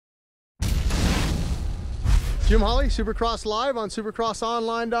Jim Holley, Supercross Live on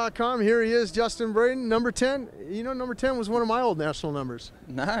supercrossonline.com. Here he is, Justin Brayton, number 10. You know, number 10 was one of my old national numbers.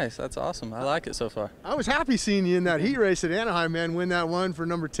 Nice, that's awesome. I like it so far. I was happy seeing you in that heat race at Anaheim, man. Win that one for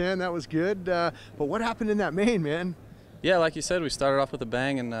number 10, that was good. But what happened in that main, man? Yeah, like you said, we started off with a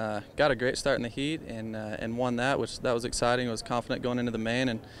bang and got a great start in the heat and won that, which that was exciting. I was confident going into the main,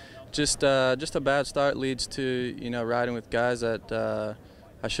 and just a bad start leads to, you know, riding with guys that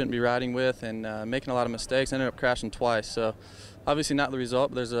I shouldn't be riding with and making a lot of mistakes. I ended up crashing twice, so obviously not the result,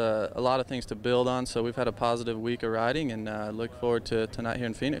 but there's a lot of things to build on. So we've had a positive week of riding, and look forward to tonight here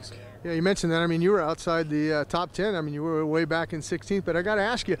in Phoenix. Yeah, you mentioned that. I mean, you were outside the top 10. I mean, you were way back in 16th, but I got to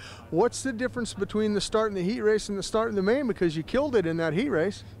ask you, what's the difference between the start in the heat race and the start in the main? Because you killed it in that heat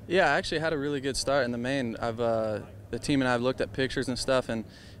race. Yeah, I actually had a really good start in the main. The team and I have looked at pictures and stuff, and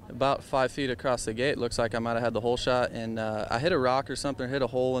about 5 feet across the gate, looks like I might have had the hole shot, and I hit a rock or something, hit a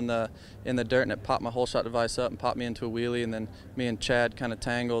hole in the dirt, and it popped my hole shot device up and popped me into a wheelie, and then me and Chad kind of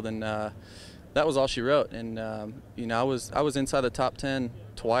tangled, and that was all she wrote. And you know, I was inside the top 10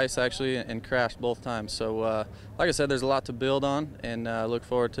 twice actually, and crashed both times. So like I said, there's a lot to build on, and look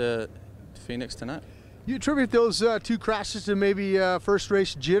forward to Phoenix tonight. You attribute those two crashes to maybe first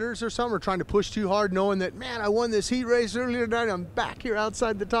race jitters or something, or trying to push too hard, knowing that, man, I won this heat race earlier tonight, I'm back here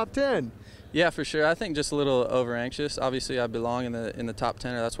outside the top 10? Yeah, for sure. I think just a little over anxious. Obviously, I belong in the top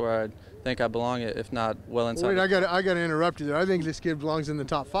 10, or that's where I think I belong, if not well inside. Wait, I got to interrupt you there. I think this kid belongs in the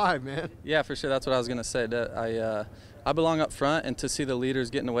top 5, man. Yeah, for sure. That's what I was going to say. That I belong up front, and to see the leaders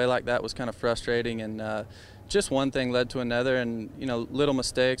getting away like that was kind of frustrating. And just one thing led to another, and you know, little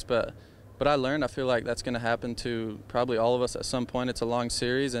mistakes, but I learned. I feel like that's going to happen to probably all of us at some point. It's a long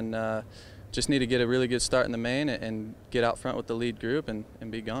series, and just need to get a really good start in the main and get out front with the lead group and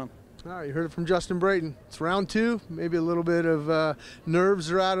be gone. All right, you heard it from Justin Brayton. It's round 2. Maybe a little bit of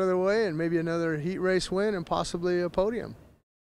nerves are out of the way, and maybe another heat race win and possibly a podium.